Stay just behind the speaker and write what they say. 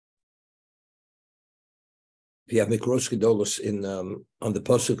If you have Mikros Gedolos in on the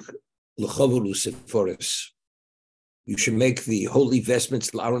pasuk L'chavolu Seforis, you should make the holy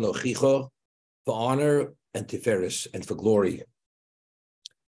vestments L'Aaron Ochicha for honor and tiferes and for glory.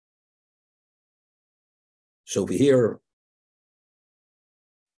 So over here,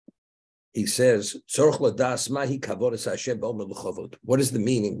 he says, what is the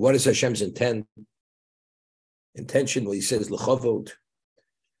meaning? What is Hashem's intention? Well, he says,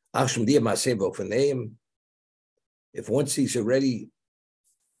 if once he's already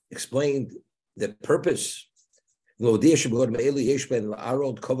explained the purpose, and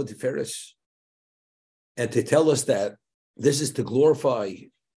to tell us that this is to glorify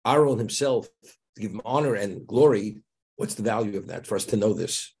Aaron himself, to give him honor and glory, what's the value of that for us to know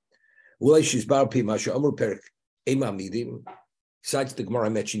this? Besides the Gemara I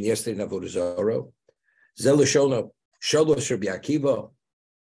mentioned yesterday in Avodah Zarah, Zelashona, Shalosh Rabbi Akiva,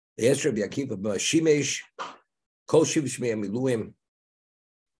 they asked Rabbi Akiva, Shimesh, Kol Shivish Miluim.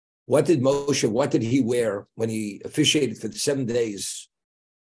 What did he wear when he officiated for the 7 days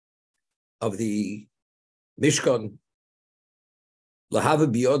of the Mishkan? Lahava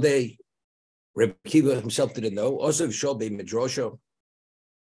Biode, Rabbi Akiva himself didn't know. Also, Shol Bei Midrasha.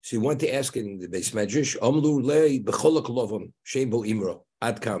 So he went to ask in the Beis Medrash, Amlu Le B'cholak Lovam Shein Bo Imra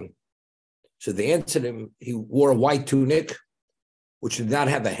Adkan. So they answered him. He wore a white tunic, which did not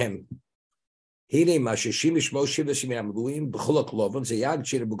have a hem. Hine Mashashimish Moshe V'Shimei Amluim B'cholak Lovam Zeyag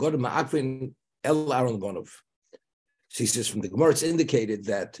Shir B'Godim Ma'akvin El Aaron Bonov. So he says from the Gemara, it's indicated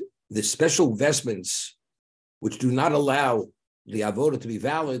that the special vestments, which do not allow the avodah to be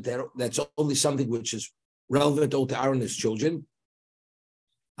valid, that's only something which is relevant to Aaron and his children.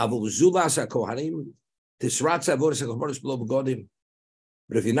 But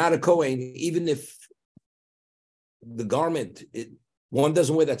if you're not a Kohen, even if the garment, one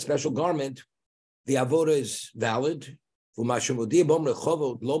doesn't wear that special garment, the avodah is valid.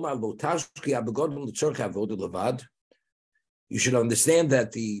 You should understand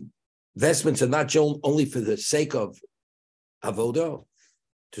that the vestments are not only for the sake of avodah,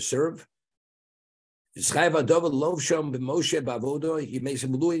 to serve. It's not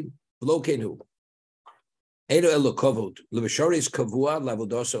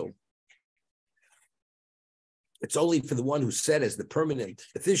only for the one who said as the permanent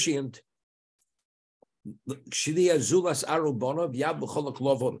officiant.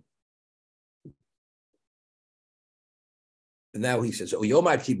 And now he says, this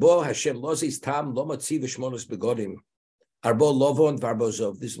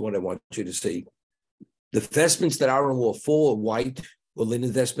is what I want you to see. The vestments that Aaron wore, 4 were white, were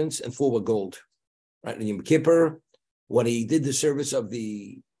linen vestments, and 4 were gold. Right? And Yom Kippur, when he did the service of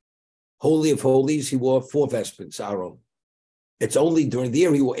the Holy of Holies, he wore 4 vestments, Aaron. It's only during the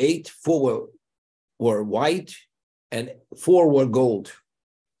year he wore 8, 4 were white, and 4 were gold.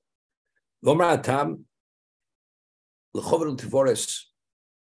 4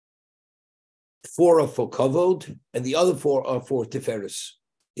 are for kavod, and the other 4 are for tiferes.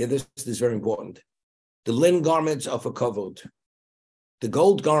 Yeah, this is very important. The linen garments are for kavod. The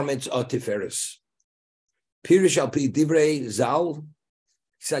gold garments are tiferes. Pirish al pi divrei zal,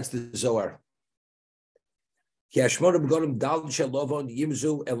 besides the Zohar. Yashmor b'godim dal shel lovon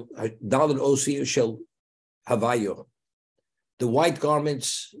yimzu el dal and osir shel havayo. The white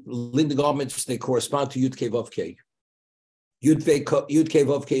garments, linen garments, they correspond to Yud Kei Vav Kei. Yud Kei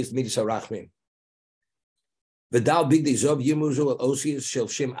Vav Kei is the Midas HaRachmim. V'dal bigdei zov yimzu el osir shel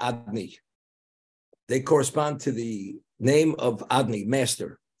shem adni. They correspond to the name of Adni,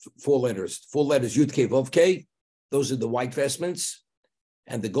 master, 4 letters. 4 letters, Yud Kei Vav Kei. Those are the white vestments.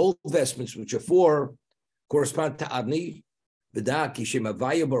 And the gold vestments, which are 4, correspond to Adni. V'da ki shem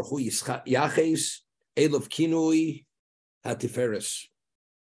avaya baruch hu yaches elov kinui ha-tiferes.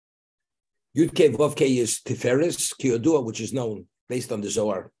 Yud Kei Vav Kei is Tiferes, ki yodua, which is known based on the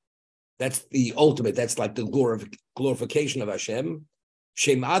Zohar. That's the ultimate. That's like the glorification of Hashem.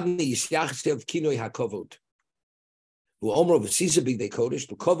 Shem Adni Yisyachev Kinoi HaKavod. Who Omer of Sisa Big Day Kodesh,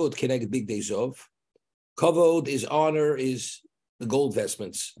 the Kavod Keneged Big Day Zov. Kavod is honor, is the gold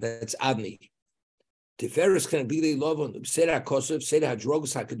vestments. That's Adni. Tiferes Keneged Big Day Lovon, Seder HaKosov, Seder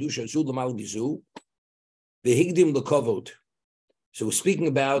HaDrogos HaKadusha, Zul Lamal Bizu, Vehigdim LeKavod. So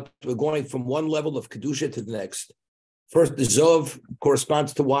we're going from one level of Kedusha to the next. First, the Zov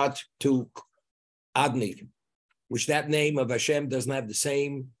corresponds to what? To Adni, which that name of Hashem doesn't have the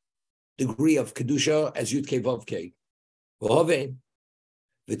same degree of Kedusha as Yud Kei Vav Kei. V'hovein,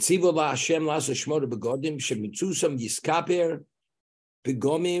 v'tzivo la Hashem la'asa shmora begodim, shemitzusam yiskaper,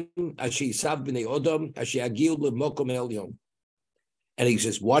 begomim, asher yisav b'nei odom, asher yagiu lemokom elyon. And he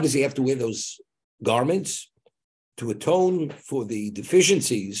says, why does he have to wear those garments? to atone for the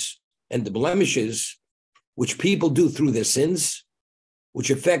deficiencies and the blemishes which people do through their sins, which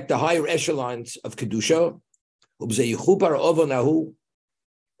affect the higher echelons of Kedusha,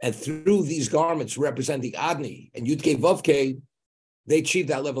 and through these garments representing Adni and Yudke Vovke, they achieved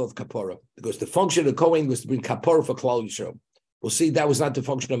that level of Kapora, because the function of Kohen was to bring Kapora for Klal Yisrael. We'll see that was not the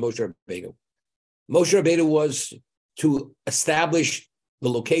function of Moshe Rabbeinu. Moshe Rabbeinu was to establish the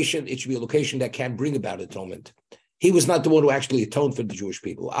location. It should be a location that can bring about atonement. He was not the one who actually atoned for the Jewish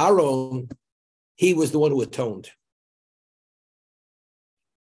people. Aaron, he was the one who atoned.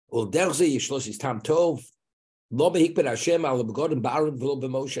 With this,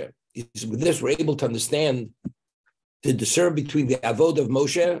 we're able to understand, to discern between the avodah of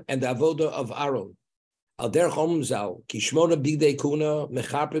Moshe and the avodah of Aaron. The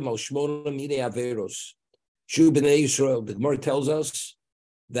Gemara tells us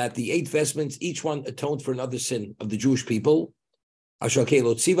that the 8 vestments, each one atoned for another sin of the Jewish people. Therefore,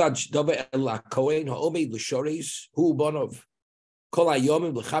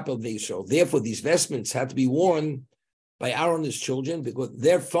 these vestments had to be worn by Aaron and his children, because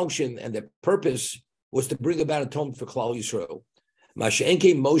their function and their purpose was to bring about atonement for Klal Yisrael.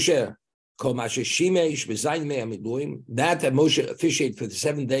 That Moshe officiated for the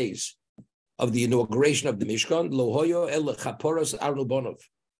 7 days of the inauguration of the Mishkan.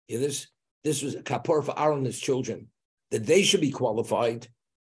 This was a kapor for Aaron and his children, that they should be qualified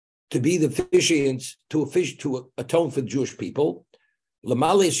to be the officiants to atone for the Jewish people,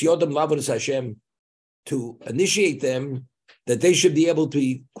 to initiate them, that they should be able to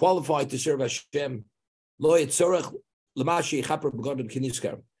be qualified to serve Hashem. Therefore,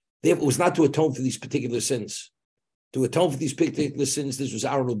 it was not to atone for these particular sins. To atone for these particular sins, this was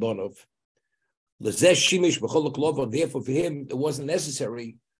Aaron Ubanov. Therefore, for him, it wasn't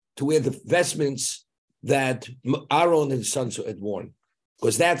necessary to wear the vestments that Aaron and his sons had worn,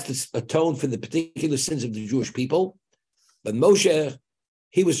 because that's to atone for the particular sins of the Jewish people. But Moshe,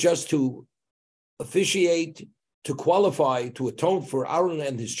 he was just to officiate, to qualify, to atone for Aaron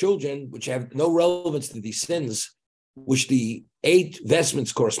and his children, which have no relevance to these sins, which the 8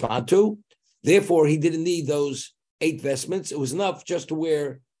 vestments correspond to. Therefore, he didn't need those 8 vestments. It was enough just to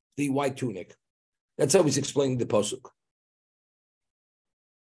wear the white tunic. That's how he's explaining the pasuk.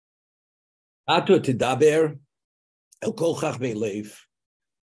 Ato tidaber el kol chachmei leiv.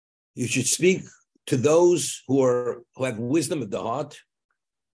 You should speak to those who have wisdom of the heart.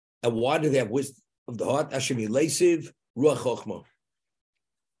 And why do they have wisdom of the heart? Hashem yilesiv ruach chochma.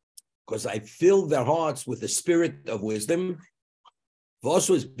 Because I filled their hearts with the spirit of wisdom.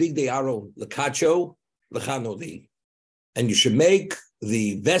 V'osu is big de Aaron lekacho lechanodi. And you should make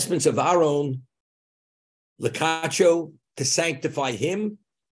the vestments of Aaron lekacho, to sanctify him,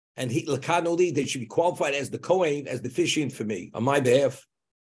 and he lekanodi, they should be qualified as the Kohen, as the officiant for me, on my behalf.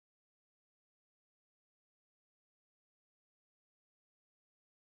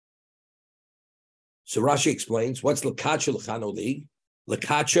 So Rashi explains, what's lekacho lechanodi?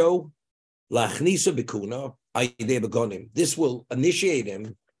 Lekacho lachnisa bikuna ayidei begonim. This will initiate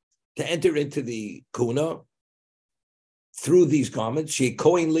him to enter into the kuna through these garments. She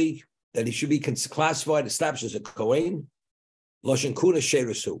Kohenly, that he should be classified, established as a Kohen. Lashon kuna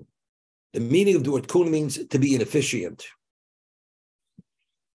sheresu. The meaning of the word kuna means to be an officiant.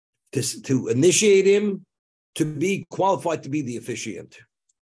 To initiate him, to be qualified to be the officiant.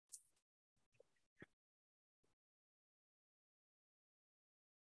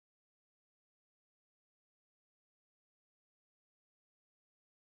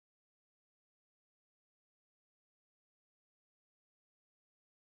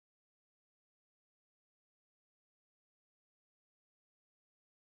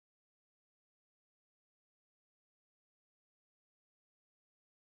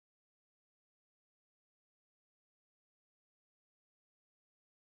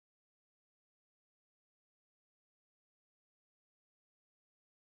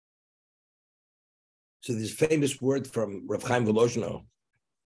 So this famous word from Rav Chaim Volozhino.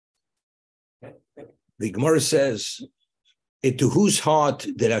 The Gemara says, into whose heart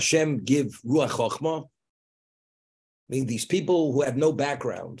did Hashem give Ruach Chochmah? I mean, these people who have no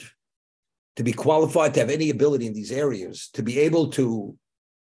background, to be qualified to have any ability in these areas, to be able to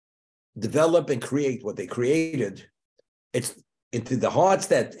develop and create what they created, it's into the hearts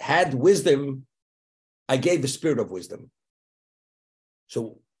that had wisdom, I gave the spirit of wisdom.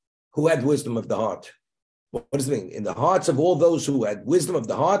 So who had wisdom of the heart? What does it mean? In the hearts of all those who had wisdom of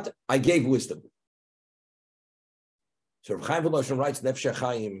the heart, I gave wisdom. So Rav Chaim Volozhin writes Nefesh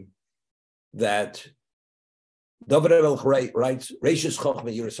HaChaim that David HaMelech writes Reishis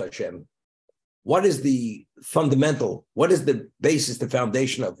Chochmah Yiras Hashem. What is the fundamental? What is the basis, the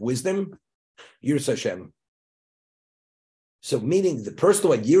foundation of wisdom? Yiras Hashem. So meaning the person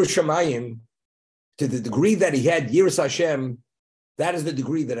who had Yiras Shamayim, to the degree that he had Yiras Hashem, that is the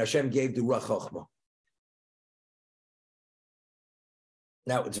degree that Hashem gave to Ruach Chochmah.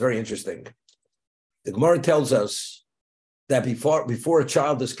 Now, it's very interesting. The Gemara tells us that before a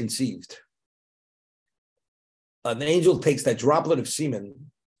child is conceived, an angel takes that droplet of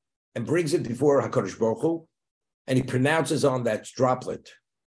semen and brings it before HaKadosh Baruch Hu, and he pronounces on that droplet,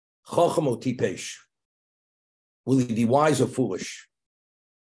 Chacham o Tipesh. Will he be wise or foolish?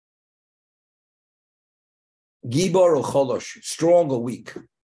 Gibor or Cholosh, strong or weak?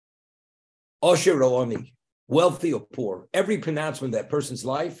 Osher or Oni, wealthy or poor? Every pronouncement of that person's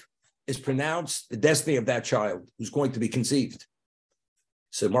life is pronounced the destiny of that child who's going to be conceived.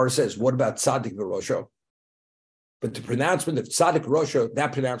 So Mara says, what about Tzaddik v'Rosho? But the pronouncement of Tzaddik Rosho,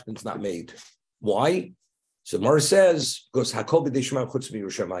 that pronouncement's not made. Why? So Mara says, because Hakol b'dei chutz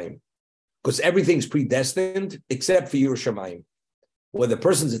miYiras Shamayim. Because everything's predestined except for Yiras Shamayim. When the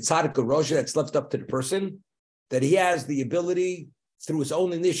person's a Tzaddik or Rosho, that's left up to the person, that he has the ability through his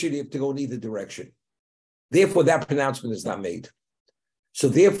own initiative to go in either direction. Therefore, that pronouncement is not made. So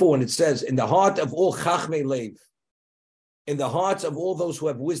therefore, when it says, in the heart of all Chachmei Lev, in the hearts of all those who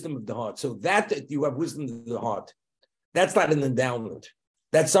have wisdom of the heart, so that you have wisdom of the heart, that's not an endowment.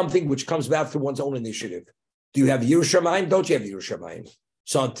 That's something which comes about through one's own initiative. Do you have Yiras Shamayim? Don't you have Yiras Shamayim?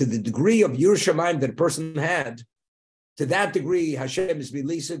 So to the degree of Yiras Shamayim that a person had, to that degree, Hashem is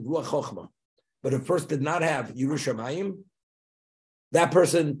released Ruach Chochmah. But if a person did not have Yiras Shamayim, that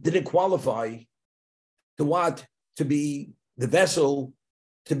person didn't qualify to what? To be the vessel,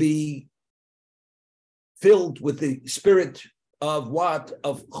 to be filled with the spirit of what?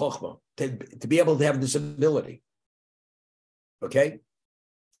 Of Chochmah, to be able to have this ability. Okay?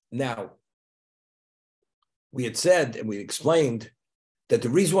 Now, we had said and we explained that the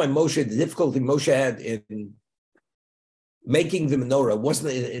reason why the difficulty Moshe had in making the menorah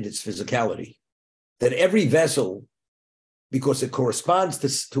wasn't in its physicality. That every vessel, because it corresponds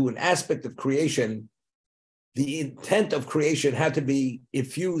to an aspect of creation, the intent of creation had to be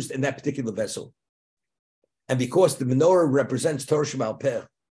infused in that particular vessel. And because the menorah represents Torah Shemal Peh,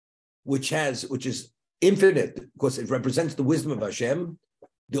 which is infinite, because it represents the wisdom of Hashem,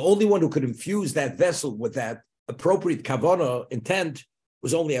 the only one who could infuse that vessel with that appropriate kavanah intent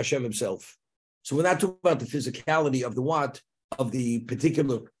was only Hashem himself. So we're not talking about the physicality of the what, of the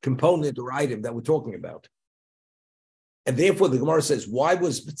particular component or item that we're talking about. And therefore the Gemara says, why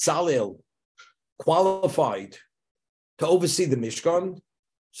was Bezalel qualified to oversee the Mishkan?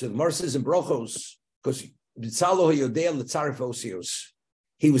 So the Gemara says in Brochos, because Bezalel Yodea L'tzaref Osios,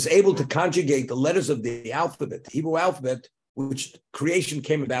 he was able to conjugate the letters of the alphabet, Hebrew alphabet, which creation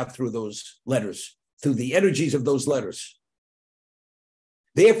came about through those letters, through the energies of those letters.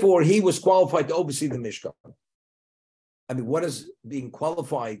 Therefore, he was qualified to oversee the Mishkan. I mean, what is being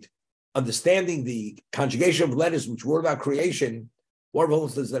qualified? Understanding the conjugation of letters which were about creation, what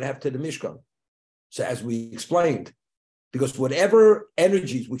relevance does that have to the Mishkan? So as we explained, because whatever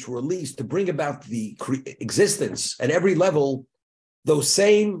energies which were released to bring about the existence at every level, those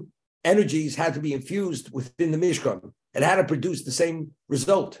same energies had to be infused within the Mishkan. It had to produce the same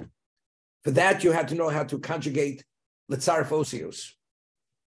result. For that, you had to know how to conjugate L'tzaref Osios.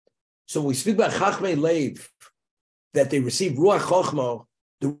 So we speak about Chachmei Lev, that they receive Ruach Chochmah.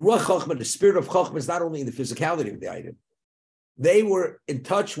 The Ruach Chochmah, the spirit of Chochmah, is not only in the physicality of the item. They were in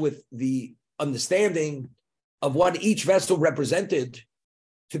touch with the understanding of what each vessel represented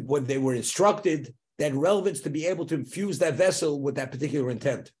to when they were instructed, that relevance to be able to infuse that vessel with that particular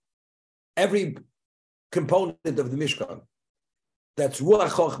intent. Every component of the Mishkan. That's Ruach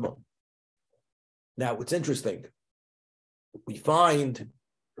Chochmah. Now, what's interesting, we find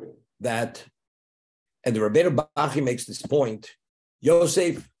that, and the Rabbeinu Bachya makes this point,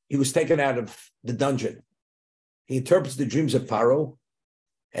 Yosef, he was taken out of the dungeon. He interprets the dreams of Pharaoh,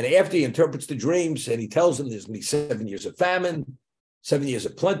 and after he interprets the dreams, and he tells him there's going to be 7 years of famine, 7 years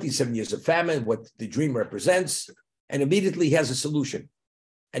of plenty, 7 years of famine, what the dream represents, and immediately he has a solution.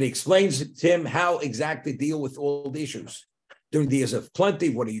 And he explains to him how exactly deal with all the issues. During the years of plenty,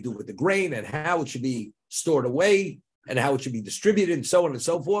 what do you do with the grain, and how it should be stored away, and how it should be distributed, and so on and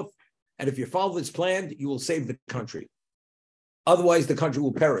so forth. And if you follow this plan, you will save the country. Otherwise, the country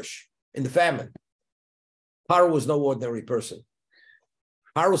will perish in the famine. Pharaoh was no ordinary person.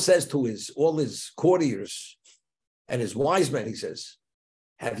 Pharaoh says to all his courtiers and his wise men, he says,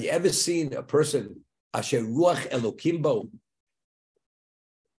 have you ever seen a person, Asher Ruach Elokim Bo?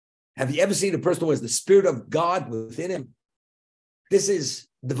 Have you ever seen a person who has the spirit of God within him? This is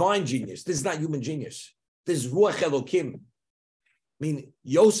divine genius. This is not human genius. This is Ruach Elokim. I mean,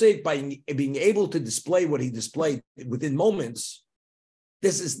 Yosef, by being able to display what he displayed within moments,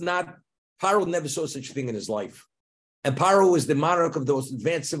 this is not, Paro never saw such a thing in his life. And Paro was the monarch of the most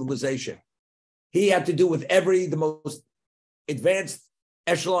advanced civilization. He had to do with the most advanced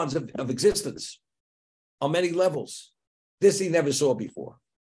echelons of existence on many levels. This he never saw before.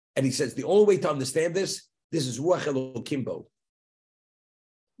 And he says, the only way to understand this is Ruach Elokimbo.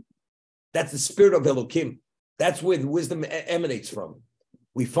 That's the spirit of Elokim. That's where the wisdom emanates from.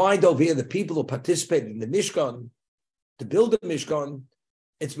 We find over here the people who participated in the Mishkan, to build the Mishkan,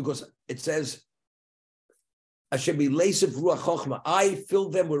 it's because it says, Hashem Leisef Ruach Chochma. I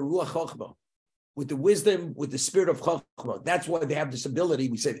filled them with Ruach Chochma, with the wisdom, with the spirit of Chochma. That's why they have this ability,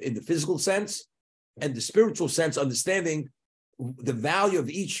 we said, in the physical sense and the spiritual sense, understanding the value of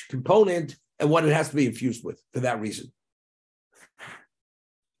each component and what it has to be infused with for that reason.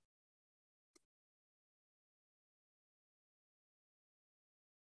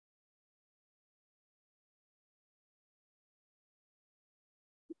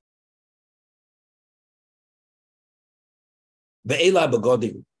 Ve'ela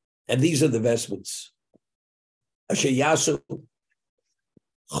begodim, and these are the vestments. Asher yasu,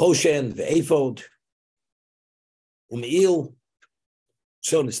 choshen ve'ephod, u'me'il,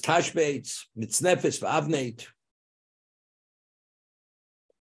 sonis tashbeitz, mitznefes ve'avneit,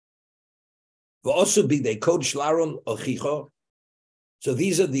 ve'osu b'dei kodesh laron ochicho. So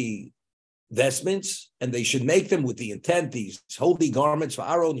these are the vestments, and they should make them with the intent, these holy garments for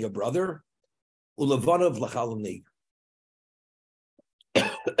Aaron, your brother, u'levanav l'chaloni.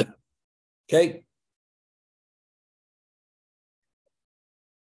 Okay.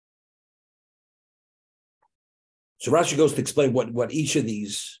 So Rashi goes to explain what each of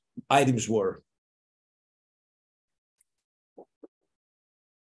these items were.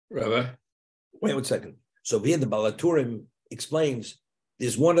 Rabbi? Wait 1 second. So here the Balaturim explains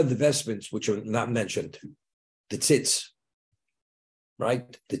there's one of the vestments which are not mentioned, the tzitz,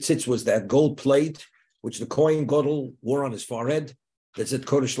 right? The tzitz was that gold plate which the Kohen Gadol wore on his forehead. That's at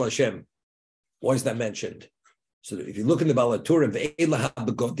Kodesh Lashem. Why is that mentioned? So if you look in the Balaturim,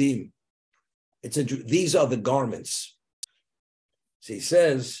 these are the garments. So he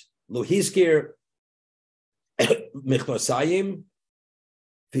says, Lo hiskir mechnosayim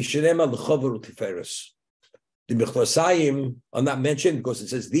fishenema l'chover u'tiferes. The mechnosayim are not mentioned because it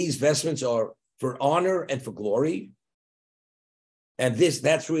says these vestments are for honor and for glory. And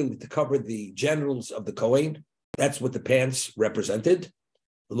that's really to cover the genitals of the Kohen. That's what the pants represented.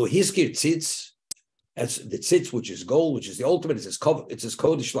 Lo hiskir tzitz, as the tzitz, which is gold, which is the ultimate, it says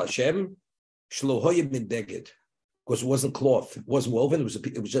Kodesh Lashem, shlo hoyim min deged, because it wasn't cloth, it wasn't woven,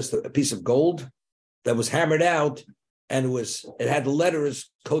 it was just a piece of gold that was hammered out, and it had the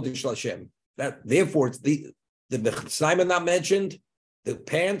letters Kodesh Lashem. That therefore it's the Simon not mentioned, the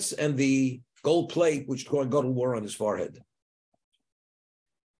pants and the gold plate which Kohen Gadol wore on his forehead.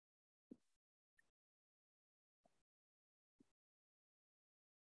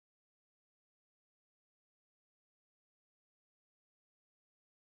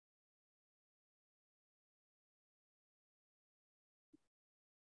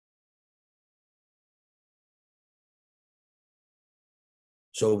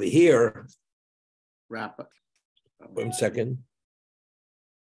 So over here, Wrap up. 1 second.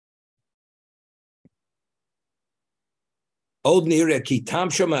 Od nira ki tam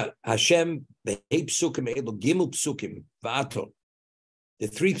shama Hashem be'ei psukim elo gimel psukim va'ato. The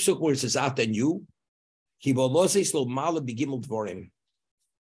 3 psuk where it says ata and you, ki voloses lo mala begimel dvorim.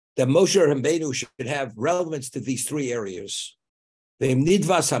 That Moshe Rabbeinu should have relevance to these 3 areas. Ve'im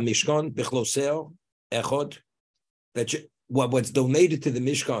nidvas ha-mishkan b'chloseo echod, that what's donated to the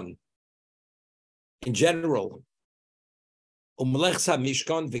Mishkan in general, Umlechsa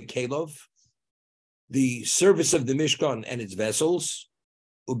Mishkan v'kelov, the service of the Mishkan and its vessels,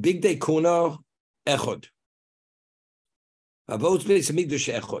 ubigdei kuna echod, avot beis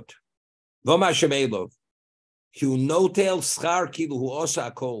hamikdash echod, v'ma Hashem elov, ki hu notel schar kilu hu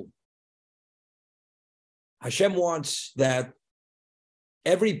osa akol. Hashem wants that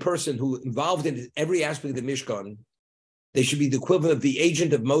every person who involved in every aspect of the Mishkan, they should be the equivalent of the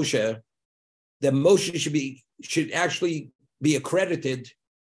agent of Moshe, that Moshe should actually be accredited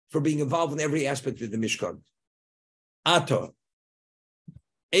for being involved in every aspect of the Mishkan. Ata,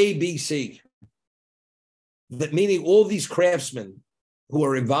 A, B, C. That meaning all these craftsmen who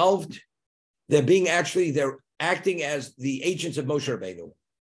are involved, they're acting as the agents of Moshe Rabbeinu.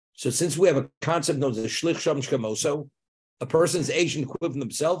 So since we have a concept known as a shlich sham shkamoso, a person's agent equivalent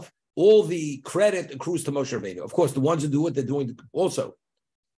himself, all the credit accrues to Moshe Rabbeinu. Of course, the ones who do it, they're doing it also.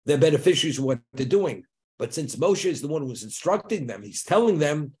 they're beneficiaries of what they're doing. But since Moshe is the one who's instructing them, he's telling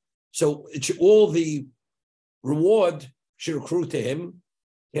them, so all the reward should accrue to him.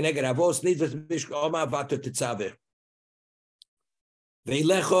 They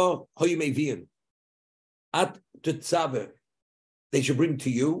should bring to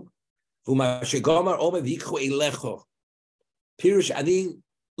you. You're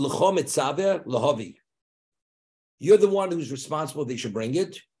the one who's responsible. They should bring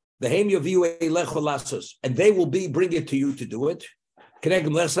it. And they will bring it to you to do it.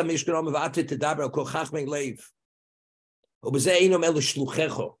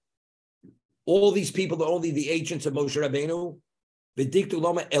 All these people are only the agents of Moshe Rabbeinu.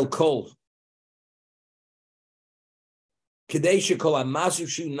 El Kol.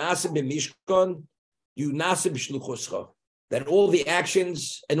 That all the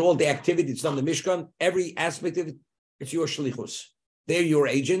actions and all the activities on the Mishkan, every aspect of it, it's your shlichus. They're your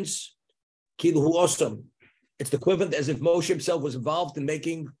agents. Kilu awesome. It's the equivalent as if Moshe himself was involved in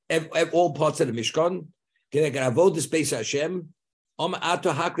making all parts of the Mishkan.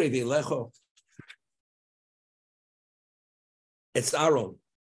 It's Aaron.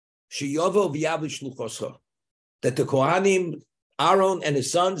 That the Kohanim, Aaron and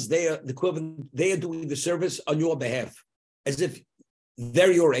his sons, they are the equivalent. They are doing the service on your behalf, as if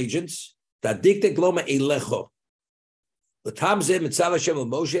they're your agents. Therefore,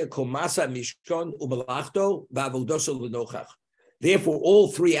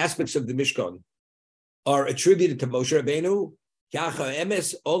 all three aspects of the Mishkan are attributed to Moshe Rabbeinu.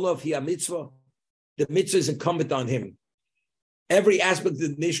 The mitzvah is incumbent on him. Every aspect of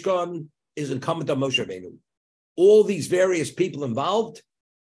the Mishkan is incumbent on Moshe Rabbeinu. All these various people involved,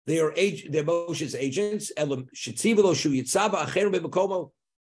 they're Moshe's agents.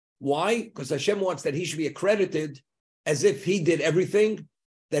 Why? Because Hashem wants that he should be accredited as if he did everything,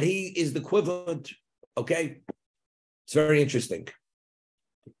 that he is the equivalent. Okay? It's very interesting.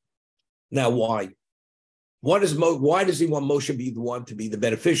 Now, why? Why does he want Moshe to be the one to be the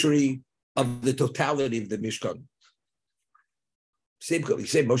beneficiary of the totality of the Mishkan? He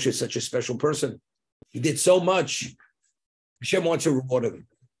said Moshe is such a special person. He did so much. Hashem wants to reward him.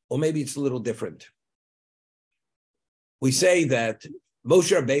 Or maybe it's a little different. We say that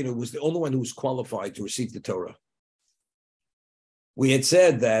Moshe Rabbeinu was the only one who was qualified to receive the Torah. We had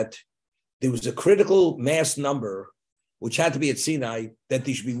said that there was a critical mass number which had to be at Sinai that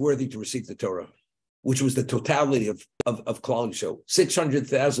they should be worthy to receive the Torah, which was the totality of Klal Yisrael,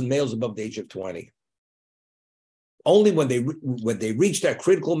 600,000 males above the age of 20. Only when they reached that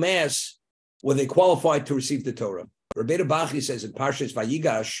critical mass were they qualified to receive the Torah. Rabbeinu Bachya says in Parshas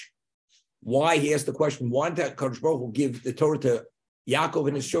Vayigash, why he asked the question, why did Kadosh Baruch Hu give the Torah to Yaakov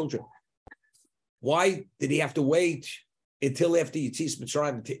and his children? Why did he have to wait until after Yetzias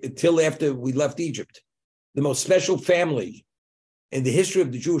Mitzrayim, until after we left Egypt? The most special family in the history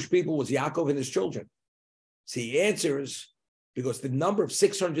of the Jewish people was Yaakov and his children. So he answers, because the number of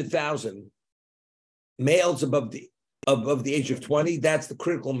 600,000 males above the age of 20, that's the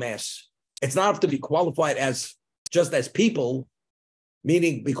critical mass. It's not to be qualified as just as people,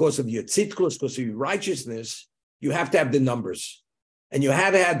 meaning because of your tzidkus, because of your righteousness, you have to have the numbers. And you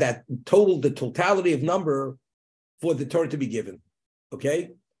had to have the totality of number for the Torah to be given.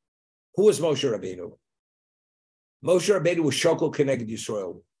 Okay? Who was Moshe Rabbeinu? Moshe Rabbeinu was Shokol Keneged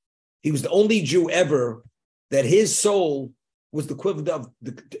Yisrael. He was the only Jew ever that his soul was the equivalent of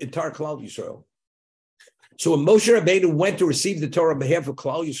the entire Klal Yisrael. So when Moshe Rabbeinu went to receive the Torah on behalf of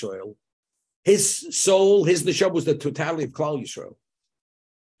Klal Yisrael, his soul, his neshama was the totality of Klal Yisrael.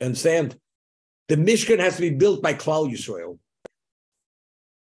 Understand? The Mishkan has to be built by Klal Yisrael.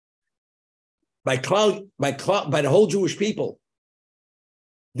 By the whole Jewish people.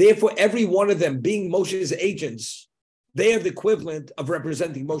 Therefore, every one of them being Moshe's agents, they are the equivalent of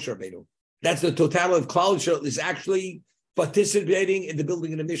representing Moshe Rabbeinu. That's the totality of Klal Yisrael is actually participating in the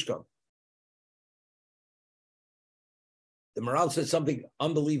building of the Mishkan. The Maharal said something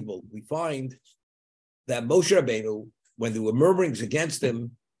unbelievable. We find that Moshe Rabbeinu, when there were murmurings against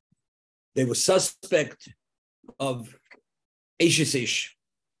him, they were suspect of Eshes Ish,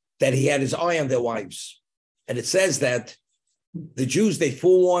 that he had his eye on their wives. And it says that the Jews, they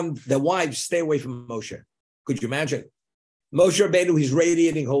forewarned their wives, stay away from Moshe. Could you imagine? Moshe Rabbeinu, he's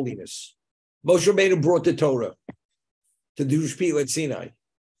radiating holiness. Moshe Rabbeinu brought the Torah to the Jewish people at Sinai.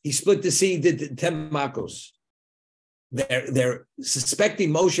 He split the sea, did 10 makos. They're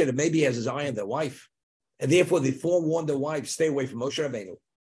suspecting Moshe that maybe he has his eye on their wife. And therefore they forewarned their wives, stay away from Moshe Rabbeinu.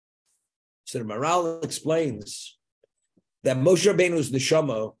 So the Maharal explains that Moshe Rabbeinu's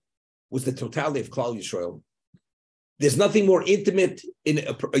neshama was the totality of Klal Yisrael. There's nothing more intimate in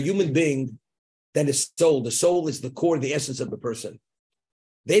a human being than his soul. The soul is the core, the essence of the person.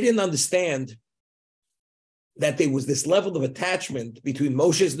 They didn't understand that there was this level of attachment between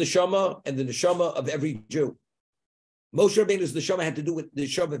Moshe's neshama and the neshama of every Jew. Moshe Rabbeinu's neshama had to do with the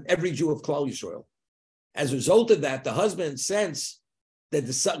neshama of every Jew of Klal Yisrael. As a result of that, the husband sense that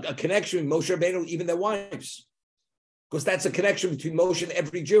there's a connection with Moshe Rabbeinu, even their wives, because that's a connection between Moshe and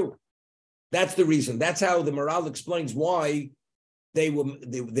every Jew. That's the reason. That's how the Maral explains why they were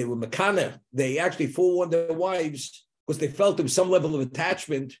Mekana. They actually forewarned their wives because they felt there was some level of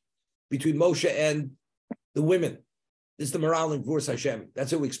attachment between Moshe and the women. This is the Maral in Gvurus Hashem.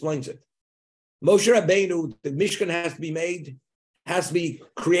 That's how he explains it. Moshe Rabbeinu, the Mishkan has to be made, has to be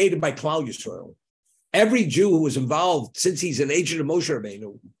created by Klal Yisrael. Every Jew who was involved, since he's an agent of Moshe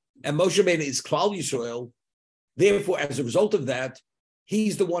Rabbeinu, and Moshe Rabbeinu is Klal Yisrael, therefore, as a result of that,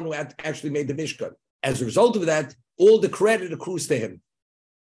 he's the one who had actually made the Mishkan. As a result of that, all the credit accrues to him.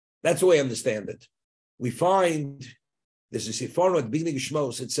 That's the way I understand it. We find, there's a Sephara at the beginning of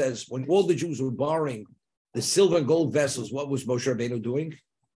Shmos, it says, when all the Jews were borrowing the silver and gold vessels, what was Moshe Rabbeinu doing?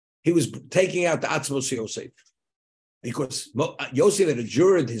 He was taking out the Atzmos Yosef. Because Yosef had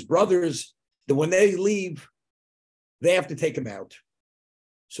adjured his brothers that when they leave, they have to take him out.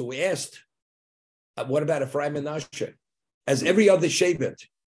 So we asked, what about Ephraim and Menashe? As every other Shevet,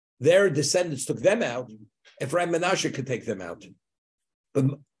 their descendants took them out, Ephraim and Menashe could take them out. But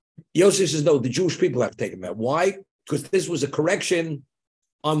Yosef says, no, the Jewish people have to take him out. Why? Because this was a correction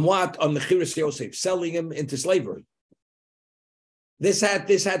on what? On Mechiras Yosef, selling him into slavery. This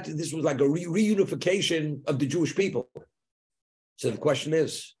was like a reunification of the Jewish people. So the question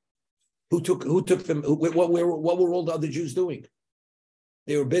is, who took them? What were all the other Jews doing?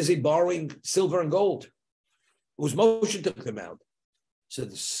 They were busy borrowing silver and gold. It was Moshe took them out. So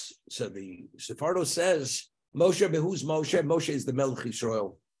the Sephardo says, Moshe, who's Moshe? Moshe is the Melech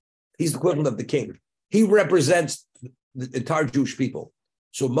Yisrael. He's the equivalent of the king. He represents the entire Jewish people.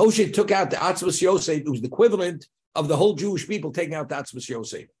 So Moshe took out the Atzmos Yosef, who's the equivalent of the whole Jewish people taking out the Atzmos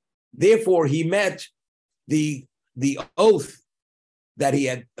Yosef. Therefore, he met the oath that he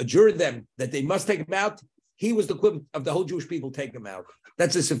had adjured them that they must take him out. He was the equivalent of the whole Jewish people taking him out.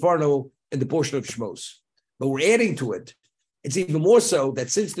 That's a Sepharno in the portion of Shmos. But we're adding to it. It's even more so that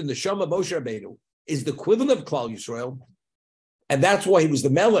since the Neshama Moshe Rabbeinu is the equivalent of Klal Yisrael, and that's why he was the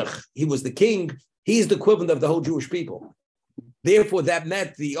Melech, he was the king, he is the equivalent of the whole Jewish people. Therefore, that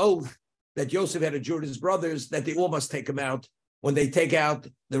met the oath that Yosef had adjured his brothers that they all must take him out. When they take out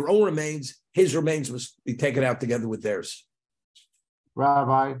their own remains, his remains must be taken out together with theirs.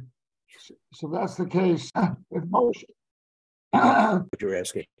 Rabbi, so that's the case with Moshe. What you're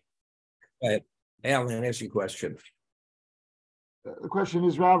asking. Alan, ask you a question. The question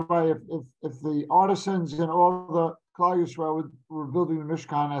is, Rabbi, if the artisans and all the Klal Yisrael were building the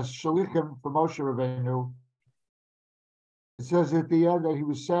Mishkan as shalichim for Moshe Rabbeinu, it says at the end that he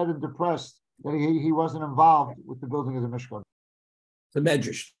was sad and depressed that he wasn't involved with the building of the Mishkan. The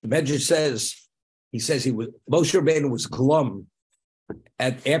Medrash. The Medrash says Moshe Rabbeinu was glum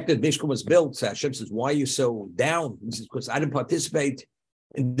after the Mishkan was built. So Hashem says, "Why are you so down?" He says, "Because I didn't participate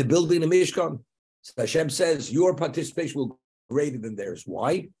in the building of the Mishkan." So Hashem says, "Your participation will be greater than theirs."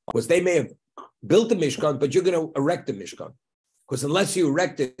 Why? Because they may have built the Mishkan, but you're going to erect the Mishkan. Because unless you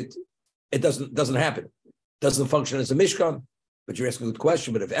erect it, it doesn't happen. It doesn't function as a Mishkan. But you're asking a good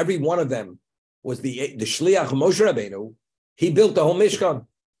question. But if every one of them was the Shliach Moshe Rabbeinu, he built the whole Mishkan,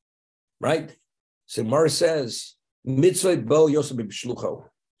 right? So Mar says, "Mitzvah bo Yosef b'shlucho,"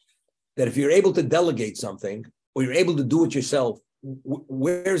 that if you're able to delegate something or you're able to do it yourself,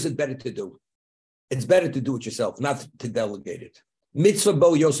 where is it better to do? It's better to do it yourself, not to delegate it. Mitzvah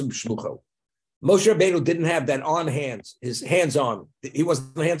bo Yosef b'shlucho. Moshe Rabbeinu didn't have that on hands, his hands on. He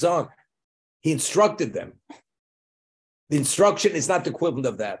wasn't hands on. He instructed them. The instruction is not the equivalent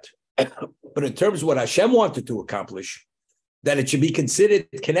of that. But in terms of what Hashem wanted to accomplish, that it should be considered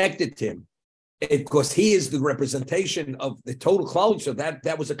connected to him, because he is the representation of the total Klal, so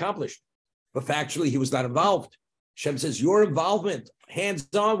that was accomplished. But factually, he was not involved. Hashem says, your involvement,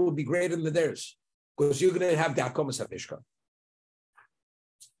 hands-on, will be greater than theirs, because you're going to have the Hakomas HaMishkan.